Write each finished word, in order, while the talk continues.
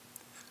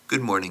Good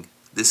morning.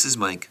 This is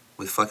Mike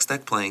with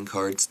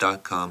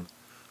FlexDeckPlayingCards.com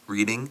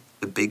reading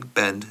the Big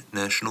Bend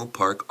National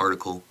Park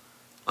article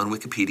on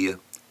Wikipedia,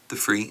 the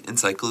free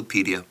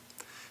encyclopedia,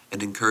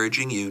 and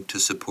encouraging you to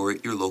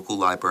support your local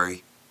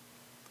library.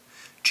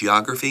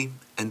 Geography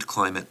and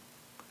climate.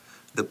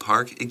 The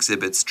park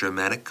exhibits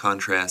dramatic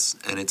contrasts,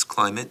 and its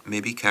climate may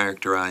be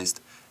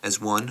characterized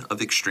as one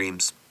of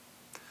extremes.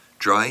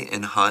 Dry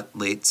and hot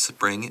late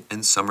spring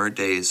and summer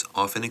days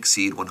often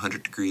exceed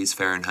 100 degrees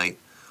Fahrenheit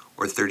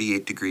or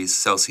 38 degrees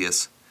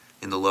Celsius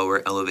in the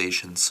lower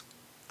elevations.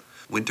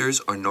 Winters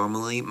are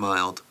normally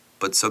mild,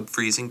 but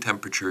sub-freezing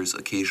temperatures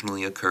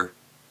occasionally occur.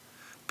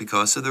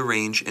 Because of the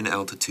range in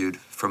altitude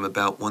from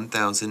about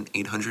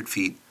 1,800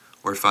 feet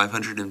or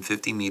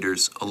 550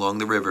 meters along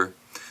the river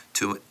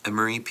to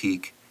Emery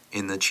Peak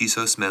in the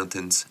Chisos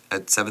Mountains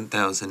at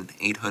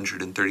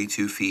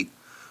 7,832 feet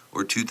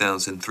or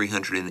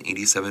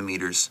 2,387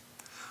 meters.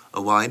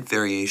 A wide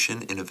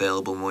variation in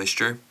available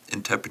moisture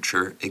and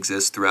temperature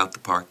exists throughout the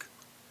park.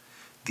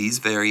 These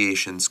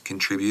variations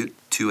contribute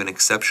to an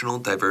exceptional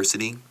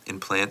diversity in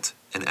plant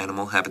and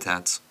animal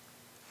habitats.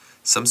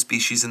 Some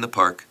species in the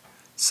park,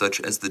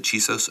 such as the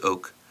Chisos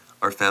oak,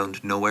 are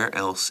found nowhere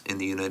else in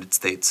the United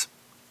States.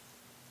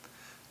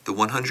 The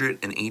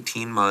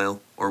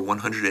 118-mile or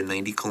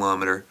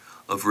 190-kilometer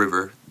of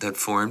river that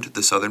formed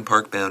the southern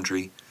park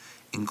boundary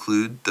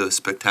include the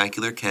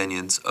spectacular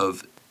canyons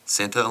of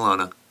Santa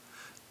Elena,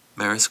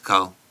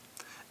 Mariscal,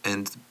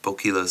 and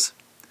Boquillas.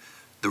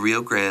 The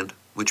Rio Grande,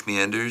 which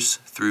meanders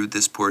through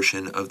this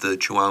portion of the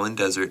Chihuahuan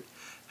Desert,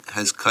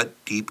 has cut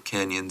deep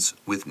canyons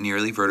with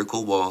nearly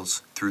vertical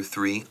walls through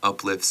 3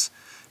 uplifts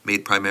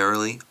made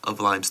primarily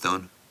of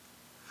limestone.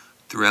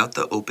 Throughout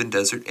the open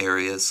desert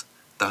areas,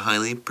 the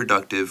highly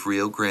productive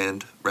Rio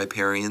Grande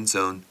riparian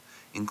zone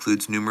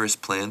includes numerous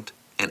plant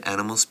and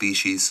animal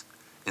species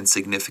and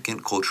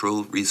significant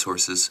cultural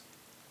resources.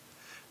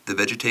 The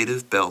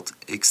vegetative belt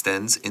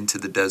extends into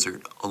the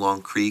desert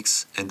along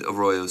creeks and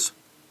arroyos.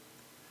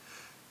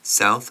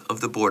 South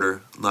of the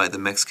border lie the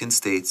Mexican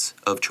states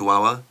of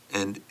Chihuahua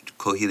and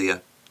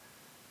Coahuila,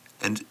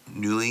 and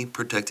newly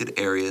protected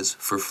areas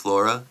for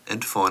flora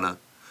and fauna,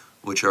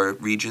 which are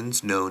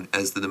regions known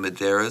as the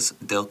Maderas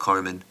del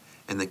Carmen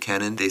and the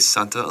Canon de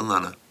Santa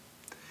Elena.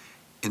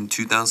 In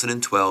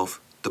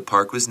 2012, the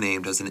park was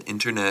named as an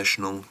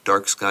International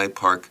Dark Sky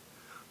Park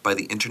by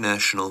the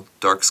International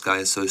Dark Sky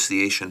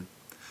Association,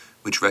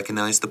 which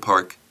recognized the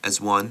park as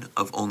one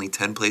of only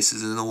 10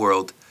 places in the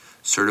world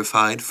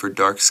certified for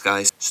dark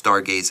sky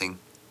stargazing.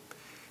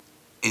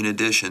 In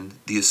addition,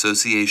 the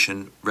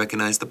association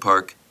recognized the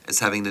park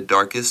as having the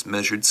darkest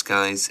measured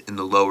skies in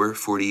the lower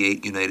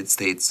 48 United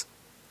States.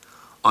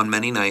 On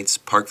many nights,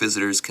 park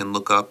visitors can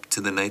look up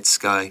to the night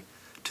sky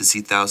to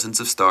see thousands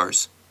of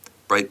stars,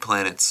 bright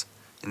planets,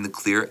 in the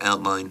clear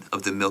outline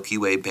of the Milky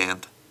Way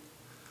band.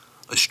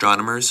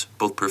 Astronomers,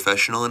 both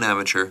professional and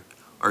amateur,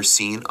 are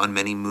seen on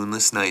many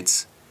moonless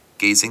nights,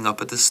 gazing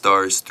up at the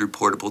stars through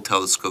portable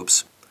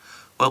telescopes.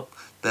 Well,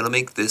 that'll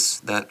make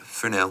that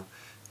for now.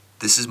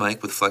 This is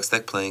Mike with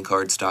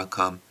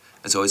FlexDeckPlayingCards.com.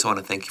 As always, I want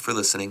to thank you for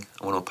listening.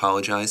 I want to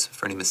apologize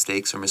for any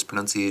mistakes or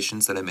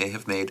mispronunciations that I may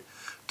have made.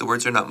 The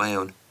words are not my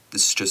own.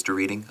 This is just a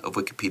reading of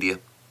Wikipedia.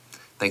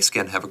 Thanks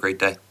again. Have a great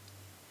day.